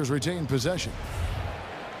bounds. Lakers retain possession.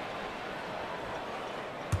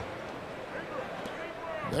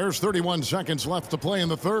 There's 31 seconds left to play in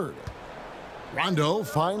the 3rd. Rondo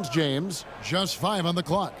finds James. Just 5 on the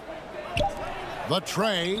clock. The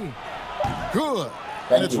tray. Good.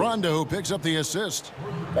 And it's Rondo who picks up the assist.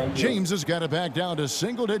 James has got it back down to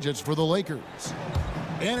single digits for the Lakers.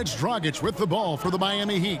 And it's Dragic with the ball for the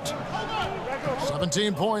Miami Heat.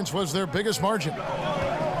 17 points was their biggest margin.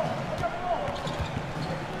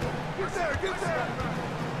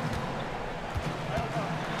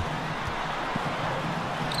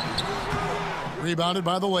 Rebounded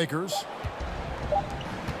by the Lakers.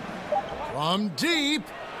 From deep.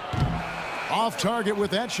 Off target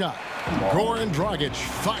with that shot. Goran Dragic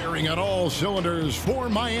firing on all cylinders for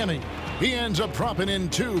Miami. He ends up dropping in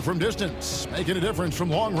 2 from distance, making a difference from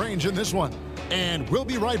long range in this one. And we'll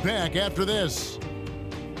be right back after this.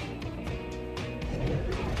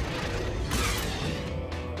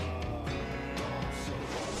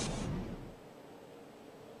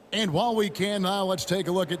 And while we can now, let's take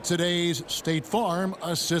a look at today's State Farm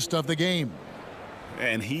assist of the game.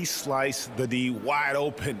 And he sliced the D wide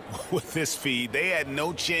open with this feed. They had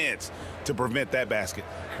no chance to prevent that basket.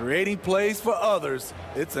 Creating plays for others,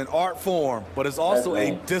 it's an art form, but it's also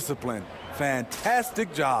a discipline.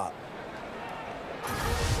 Fantastic job.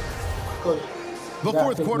 The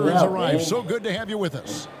 4th quarter has arrived. So good to have you with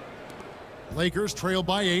us. Lakers trail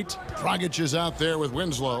by 8. Dragic is out there with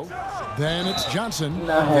Winslow. Then it's Johnson.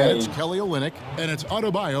 Then it's Kelly Olynyk. And it's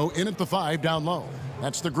Adebayo in at the 5 down low.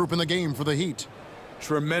 That's the group in the game for the Heat.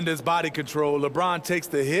 Tremendous body control. LeBron takes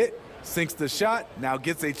the hit, sinks the shot, now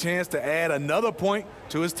gets a chance to add another point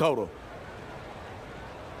to his total.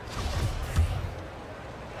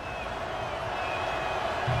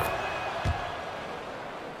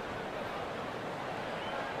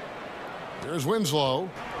 Here's Winslow.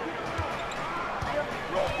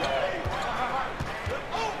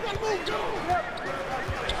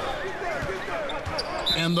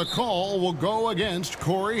 And the call will go against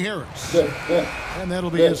Corey Harris. And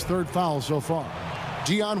that'll be his 3rd foul so far.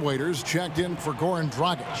 Dion Waiters checked in for Goran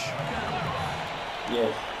Dragic.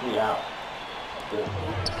 Yes, he out.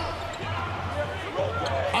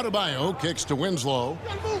 Adebayo kicks to Winslow.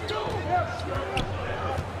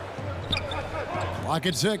 Clock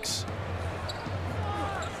at 6.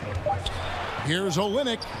 Here's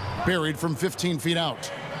Olynyk, buried from 15 feet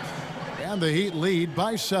out. And the Heat lead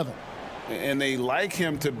by 7. And they like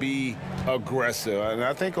him to be aggressive. And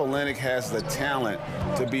I think Olynyk has the talent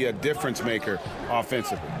to be a difference maker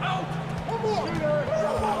offensively.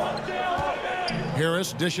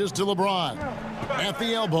 Harris dishes to LeBron. At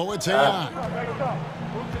the elbow, it's AI.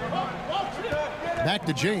 Back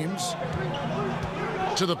to James.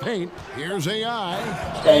 To the paint. Here's AI.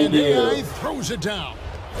 And AI throws it down.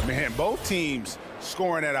 Man, both teams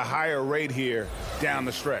scoring at a higher rate here down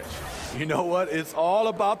the stretch. You know what? It's all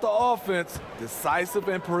about the offense. Decisive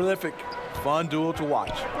and prolific. Fun duel to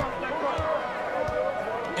watch.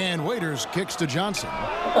 And Waiters kicks to Johnson.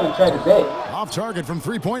 I'm gonna try today. Off target from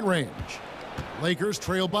three-point range. Lakers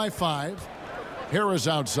trail by 5. Harris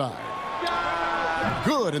outside.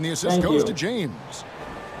 Good, and the assist goes to James.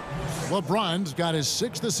 LeBron's got his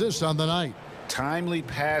 6th assist on the night. Timely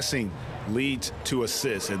passing leads to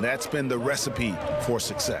assists, and that's been the recipe for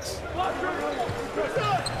success.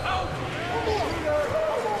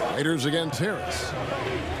 Raiders against Harris.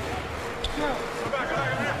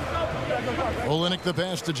 Olynyk the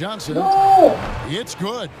pass to Johnson. It's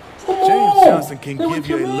good. James Johnson can give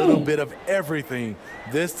you a little bit of everything,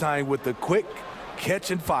 this time with the quick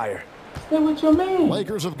catch and fire. Say what you mean.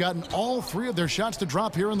 Lakers have gotten all 3 of their shots to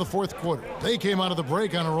drop here in the 4th quarter. They came out of the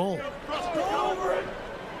break on a roll.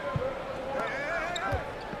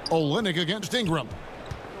 Olynyk against Ingram.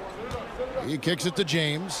 He kicks it to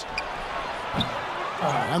James.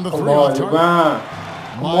 And the 3 off target.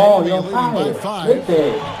 Miami leading by 5.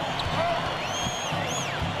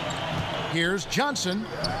 Here's Johnson.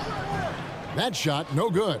 That shot, no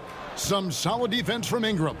good. Some solid defense from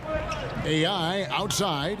Ingram. AI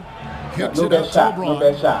outside. Kicks it out to LeBron.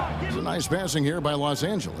 It's a nice passing here by Los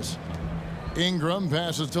Angeles. Ingram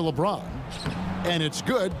passes to LeBron. And it's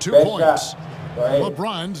good, 2 points.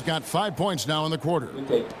 LeBron's got 5 points now in the quarter.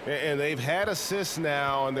 And they've had assists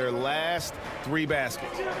now in their last 3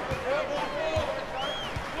 baskets.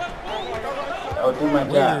 I'll do my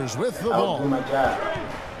job. Raiders with the ball. I'll do my job.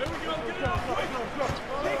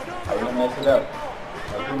 I didn't mess it up.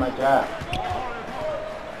 I'll do my job.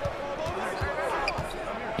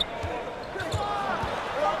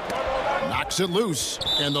 Knocks it loose,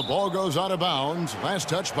 and the ball goes out of bounds. Last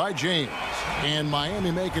touch by James. And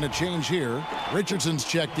Miami making a change here. Richardson's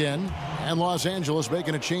checked in, and Los Angeles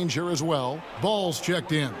making a change here as well. Ball's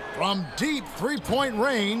checked in. From deep 3-point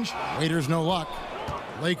range, Raiders no luck.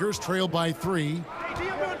 Lakers trail by 3.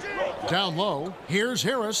 Down low, here's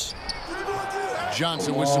Harris.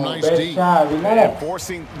 Johnson with some nice D. And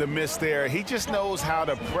forcing the miss there. He just knows how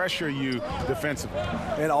to pressure you defensively.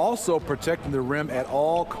 And also protecting the rim at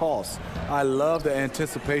all costs. I love the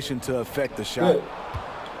anticipation to affect the shot.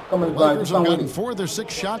 Lakers have gotten 4 of their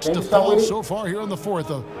 6 shots to fall so far here in the 4th.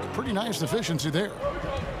 A pretty nice efficiency there.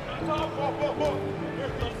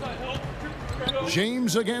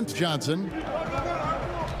 James against Johnson.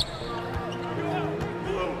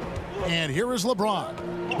 And here is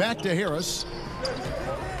LeBron. Back to Harris.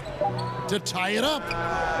 To tie it up.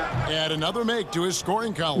 Add another make to his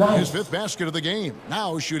scoring column. His 5th basket of the game.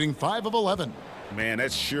 Now shooting 5 of 11. Man,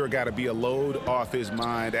 that's sure got to be a load off his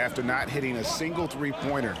mind after not hitting a single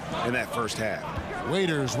 3-pointer in that first half.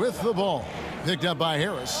 Waiters with the ball. Picked up by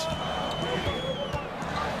Harris.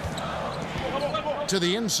 To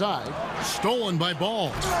the inside. Stolen by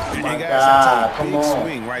Ball. And you guys, that's a big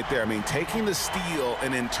swing right there. I mean, taking the steal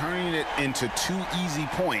and then turning it into 2 easy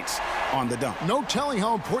points on the dunk. No telling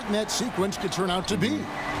how important that sequence could turn out to be.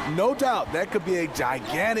 No doubt that could be a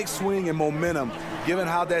gigantic swing in momentum given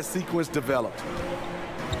how that sequence developed.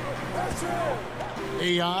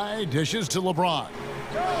 AI dishes to LeBron.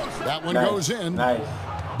 That one goes in.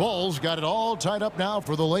 Ball's got it all tied up now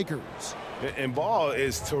for the Lakers. And Ball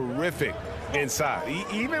is terrific inside.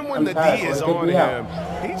 Even when the D is on him,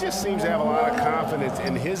 he just seems to have a lot of confidence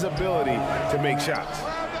in his ability to make shots.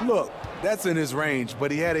 Look, that's in his range, but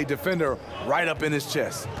he had a defender right up in his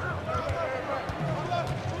chest.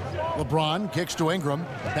 LeBron kicks to Ingram.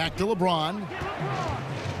 Back to LeBron.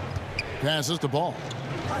 Passes the ball.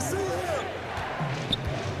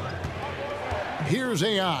 Here's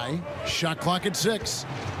AI. Shot clock at 6.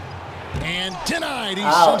 And denied. He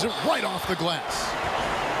sends it right off the glass.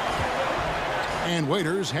 And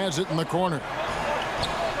Waiters has it in the corner.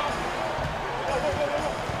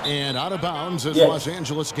 And out of bounds as Los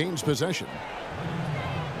Angeles gains possession.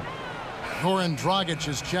 Goran Dragic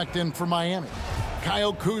is checked in for Miami.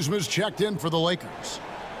 Kyle Kuzma's checked in for the Lakers.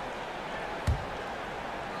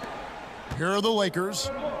 Here are the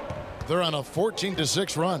Lakers. They're on a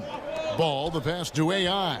 14-6 run. Ball, the pass to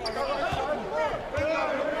AI.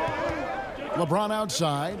 LeBron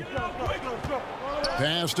outside.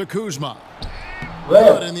 Pass to Kuzma.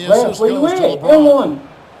 Good, and the assist goes to LeBron.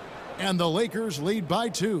 And the Lakers lead by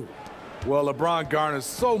 2. Well, LeBron garners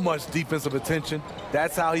so much defensive attention.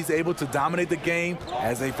 That's how he's able to dominate the game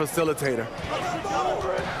as a facilitator.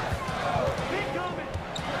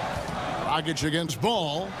 Dragic against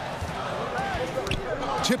Ball.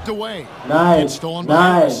 Tipped away. Nice. It's stolen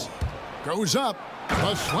by Harris. Goes up.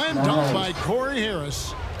 A slam dunk by Corey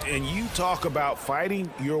Harris. And you talk about fighting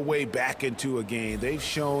your way back into a game. They've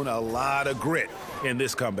shown a lot of grit in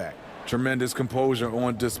this comeback. Tremendous composure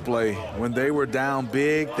on display. When they were down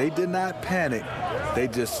big, they did not panic. They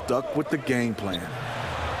just stuck with the game plan.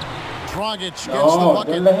 Dragic gets the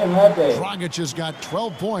bucket. Dragic has got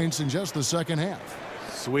 12 points in just the second half.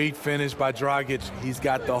 Sweet finish by Dragic. He's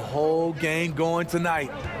got the whole game going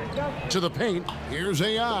tonight. To the paint. Here's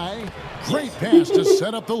AI. Great pass to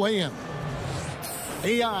set up the lay-in.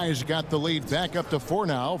 AI's got the lead back up to 4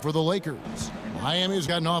 now for the Lakers. Miami's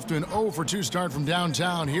gotten off to an 0-for-2 start from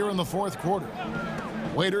downtown here in the fourth quarter.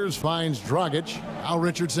 Waiters finds Dragic. Al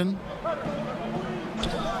Richardson.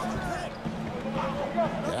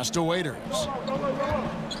 Pass to Waiters.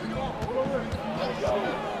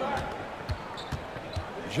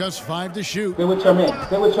 Just 5 to shoot. Stay with your man.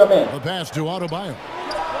 Stay with your man. The pass to Adebayo.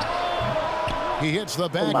 He hits the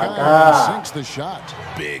back iron and sinks the shot.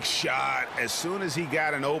 Big shot. As soon as he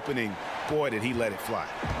got an opening, boy, did he let it fly.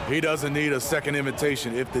 He doesn't need a second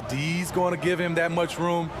invitation. If the D's going to give him that much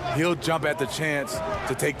room, he'll jump at the chance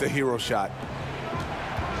to take the hero shot.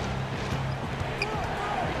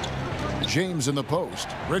 James in the post.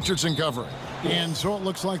 Richardson covering. And so it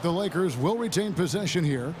looks like the Lakers will retain possession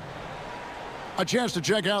here. A chance to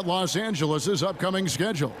check out Los Angeles' upcoming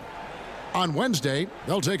schedule. On Wednesday,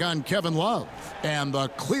 they'll take on Kevin Love and the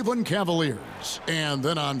Cleveland Cavaliers. And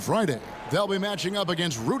then on Friday, they'll be matching up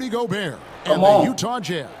against Rudy Gobert and the Utah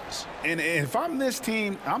Jazz. And if I'm this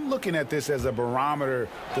team, I'm looking at this as a barometer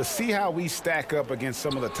to see how we stack up against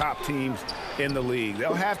some of the top teams in the league.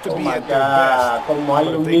 They'll have to be at their best. But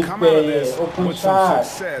if they come out of this with some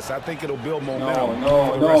success, I think it'll build momentum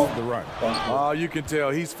for the rest of the run. Oh, you can tell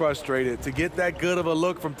he's frustrated to get that good of a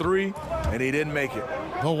look from 3, and he didn't make it.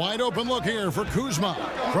 The wide open look here for Kuzma.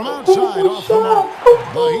 From outside, off the mark.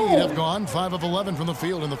 The Heat have gone 5 of 11 from the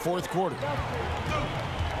field in the fourth quarter.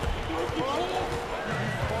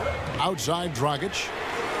 Outside Dragic.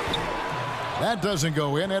 That doesn't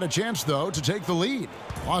go in. Had a chance, though, to take the lead.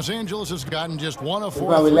 Los Angeles has gotten just 1 of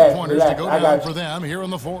 4 three-pointers to go down for them here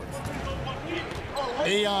in the fourth.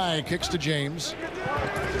 AI kicks to James.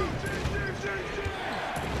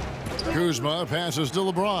 Kuzma passes to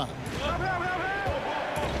LeBron.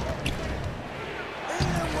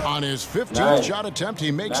 On his 15th shot attempt, he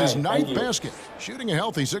makes his 9th basket, shooting a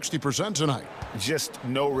healthy 60% tonight. Just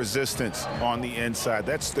no resistance on the inside.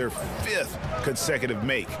 That's their 5th consecutive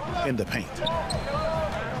make in the paint.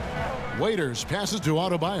 Waiters passes to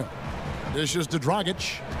Adebayo. Dishes to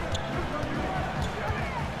Dragic.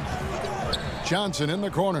 Johnson in the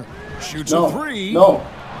corner. Shoots a 3.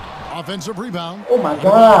 Offensive rebound. Oh, my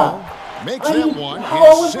God. Makes that one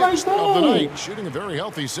his 6th of the night, shooting a very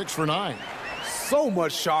healthy 6 for 9. So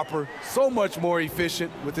much sharper, so much more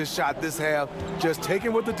efficient with his shot this half, just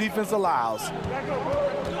taking what the defense allows.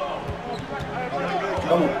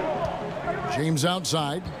 James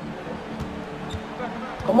outside.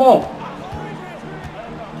 Come on.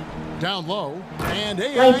 Down low, and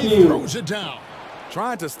AI throws it down.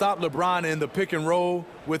 Trying to stop LeBron in the pick and roll.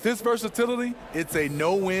 With his versatility, it's a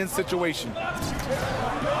no-win situation.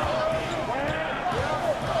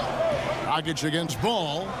 Dragic against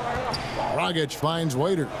Ball. Dragic finds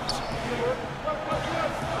Waiters.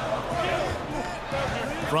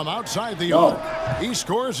 From outside the arc, he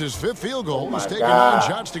scores his 5th field goal. He's taken 9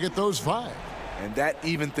 shots to get those 5. And that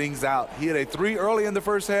evened things out. He had a 3 early in the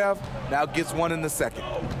first half, now gets 1 in the second.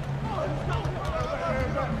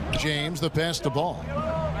 James, the pass to Ball.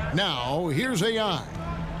 Now, here's AI.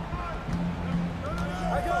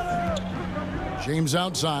 James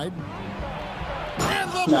outside. And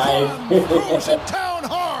LeBron throws it down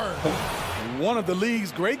hard. One of the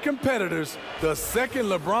league's great competitors. The second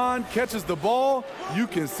LeBron catches the ball, you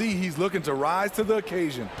can see he's looking to rise to the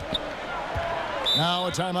occasion. Now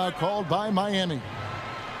a timeout called by Miami.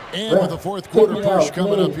 And with the fourth quarter push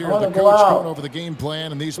coming up here, the coach going over the game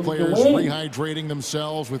plan and these players rehydrating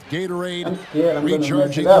themselves with Gatorade,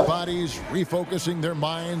 recharging their bodies, refocusing their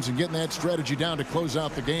minds, and getting that strategy down to close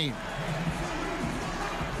out the game.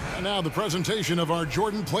 And now the presentation of our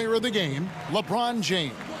Jordan player of the game, LeBron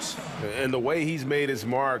James. And the way he's made his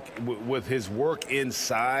mark with his work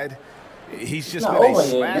inside, He's just been a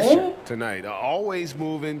slasher tonight. Always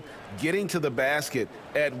moving, getting to the basket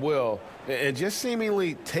at will, and just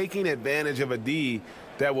seemingly taking advantage of a D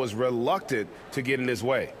that was reluctant to get in his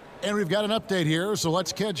way. And we've got an update here, so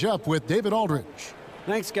let's catch up with David Aldridge.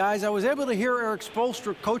 Thanks, guys. I was able to hear Eric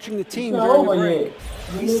Spoelstra coaching the team during the break.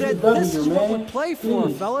 He said, this is what we play for,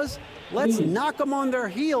 fellas. Let's knock them on their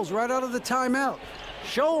heels right out of the timeout.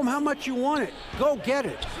 Show them how much you want it. Go get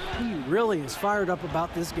it. He really is fired up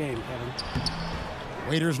about this game, Kevin.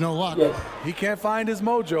 Waiters no luck. He can't find his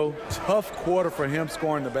mojo. Tough quarter for him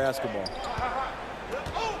scoring the basketball.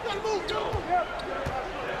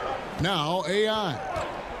 Now AI.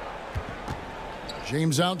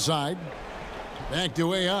 James outside. Back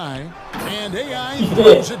to AI. And AI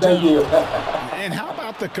throws it down. And how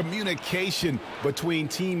about the communication between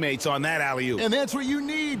teammates on that alley-oop? And that's what you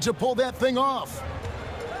need to pull that thing off.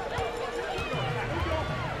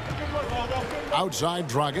 Outside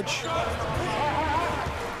Dragic.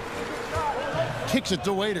 Kicks it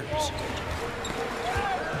to Waiters.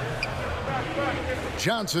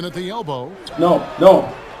 Johnson at the elbow. No.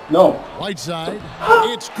 Whiteside.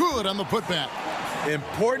 It's good on the putback.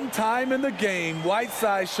 Important time in the game.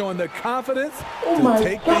 Whiteside showing the confidence to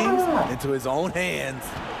take things into his own hands.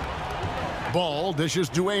 Ball dishes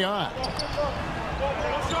to AI.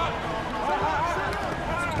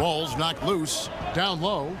 Ball's knocked loose. Down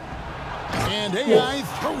low. And AI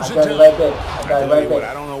throws it down.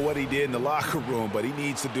 I don't know what he did in the locker room, but he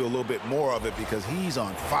needs to do a little bit more of it because he's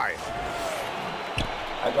on fire.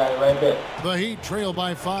 I got it right there. The Heat trail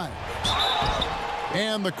by 5.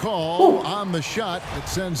 And the call on the shot that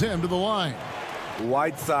sends him to the line.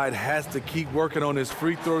 Whiteside has to keep working on his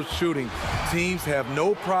free throw shooting. Teams have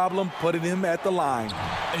no problem putting him at the line.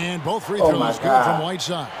 And both free throws good from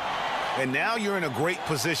Whiteside. And now you're in a great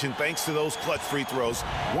position thanks to those clutch free throws.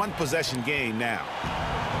 One possession game now.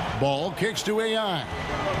 Ball kicks to AI.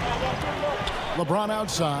 LeBron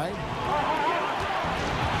outside.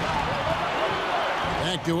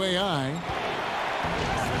 Back to AI.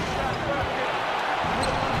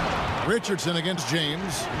 Richardson against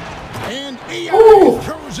James. And AI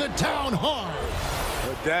throws it down hard.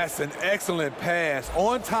 But that's an excellent pass.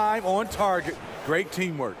 On time, on target. Great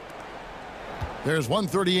teamwork. There's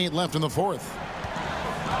 1:38 left in the fourth.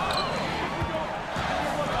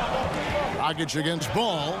 Dragic against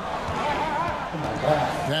Ball.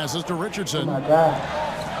 Passes to Richardson.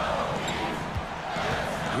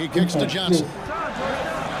 He kicks to Johnson.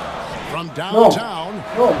 From downtown.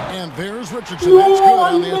 And there's Richardson. That's good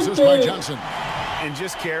on the assist by Johnson. And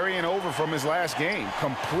just carrying over from his last game.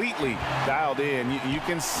 Completely dialed in. You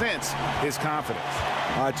can sense his confidence.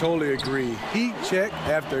 I totally agree. Heat check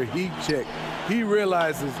after heat check. He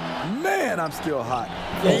realizes, man, I'm still hot.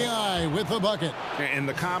 AI with the bucket. And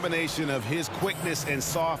the combination of his quickness and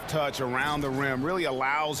soft touch around the rim really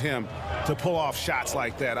allows him to pull off shots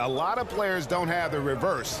like that. A lot of players don't have the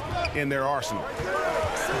reverse in their arsenal.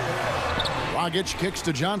 Dragic kicks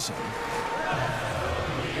to Johnson.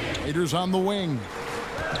 Raiders on the wing.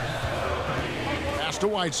 Pass to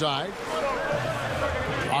Whiteside.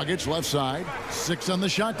 Dragic left side. 6 on the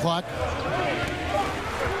shot clock.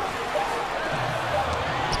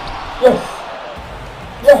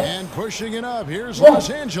 And pushing it up. Here's Los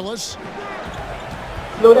Angeles.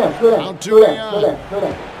 Slow down. Out to AI.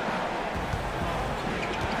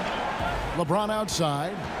 LeBron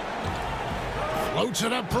outside. Floats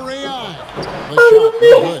it up for AI. The shot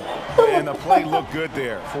good. And the play looked good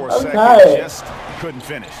there for a second. Just couldn't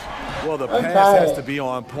finish. Well, the pass has to be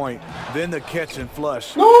on point. Then the catch and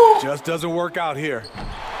flush. Just doesn't work out here.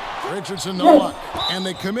 Richardson, no luck. And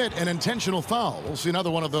they commit an intentional foul. We'll see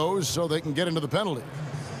another one of those so they can get into the penalty.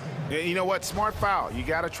 You know what? Smart foul. You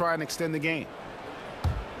got to try and extend the game.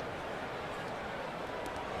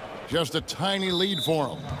 Just a tiny lead for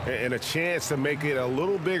them. And a chance to make it a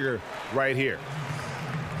little bigger right here.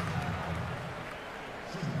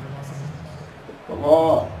 Come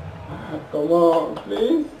on,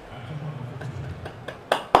 please.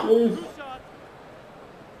 Please.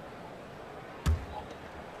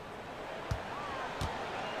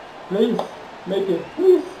 Please, make it,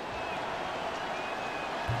 please.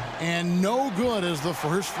 And no good as the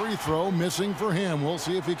first free throw missing for him. We'll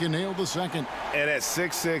see if he can nail the second. And at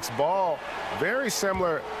 6'6", Ball, very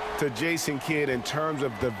similar to Jason Kidd in terms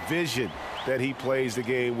of the vision that he plays the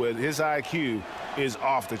game with. His IQ is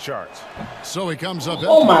off the charts. So he comes up.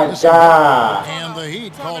 Oh my God. And the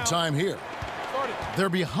Heat call time here. They're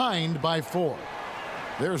behind by 4.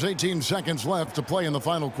 There's 18 seconds left to play in the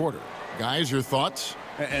final quarter. Guys, your thoughts?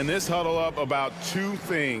 And this huddle up about two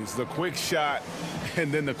things, the quick shot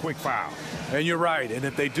and then the quick foul. And you're right. And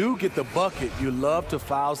if they do get the bucket, you love to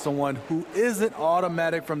foul someone who isn't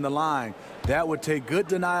automatic from the line. That would take good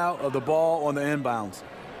denial of the ball on the inbounds.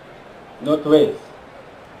 No twist.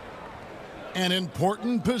 An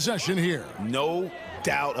important possession here. No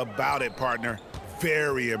doubt about it, partner.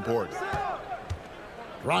 Very important.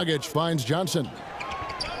 Dragic finds Johnson.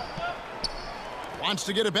 Wants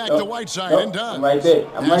to get it back to Whiteside and does. I'm right there.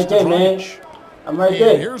 I'm right there, man. I'm right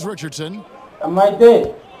there. Here's Richardson. I'm right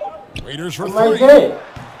there. Raiders for I'm three. right there.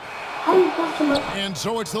 How you watching my... And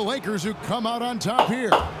so it's the Lakers who come out on top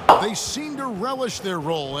here. They seem to relish their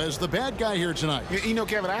role as the bad guy here tonight. You know,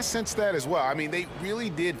 Kevin, I sense that as well. I mean, they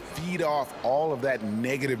really did feed off all of that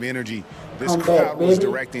negative energy this crowd was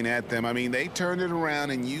directing at them. I mean, they turned it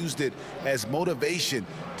around and used it as motivation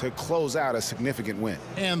to close out a significant win.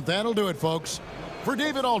 And that'll do it, folks. For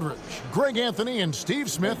David Aldridge, Greg Anthony, and Steve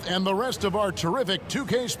Smith, and the rest of our terrific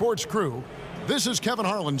 2K Sports crew, this is Kevin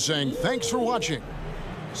Harlan saying thanks for watching.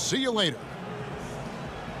 See you later.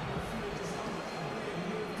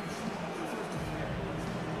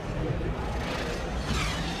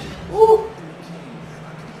 Woo.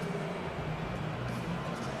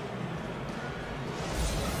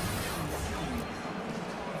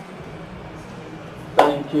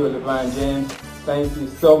 Thank you, LeBron James. Thank you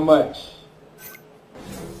so much.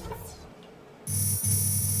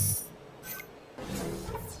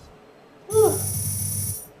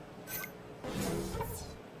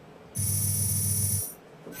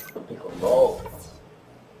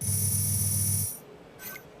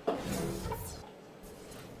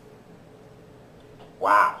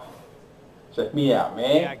 Wow. Check me out,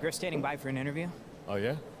 man. Yeah, Griff standing by for an interview. Oh,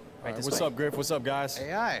 yeah? Right this what's way. up, Griff? What's up, guys? Hey,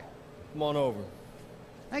 hi. Come on over.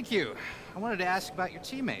 Thank you. I wanted to ask about your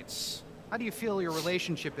teammates. How do you feel your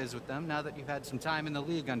relationship is with them now that you've had some time in the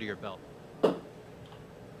league under your belt?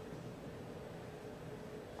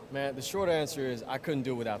 Man, the short answer is I couldn't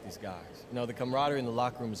do it without these guys. You know, the camaraderie in the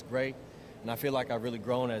locker room is great, and I feel like I've really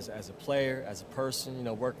grown as a player, as a person, you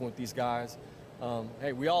know, working with these guys.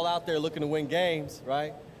 Hey, we all out there looking to win games,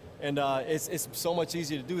 right? And it's so much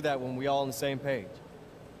easier to do that when we all on the same page.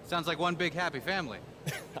 Sounds like one big happy family.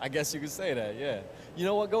 I guess you could say that, yeah. You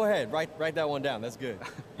know what? Go ahead. Write that one down. That's good.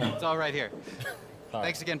 It's all right here. All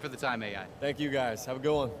Thanks again for the time, AI. Thank you, guys. Have a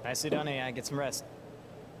good one. Nicely done, AI. Get some rest.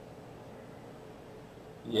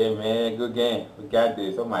 Yeah, man. Good game. We got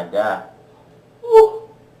this. Oh, my God. Woo.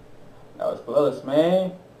 That was close,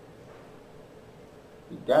 man.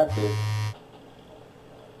 We got this.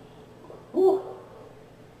 Woo.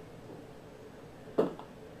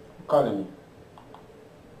 Calling me.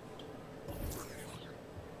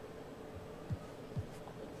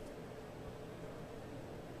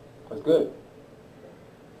 What's good?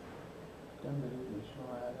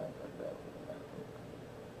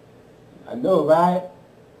 I know, right?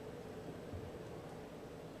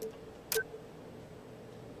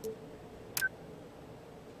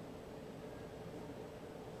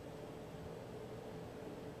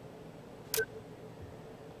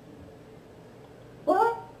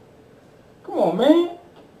 What? Come on, man.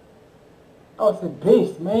 I was in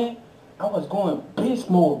beast, man. I was going beast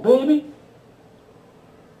mode, baby.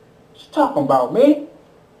 What you talking about, man?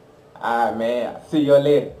 Alright, man. I'll see you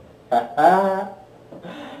later. Ha ha.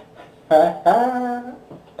 Ha ha.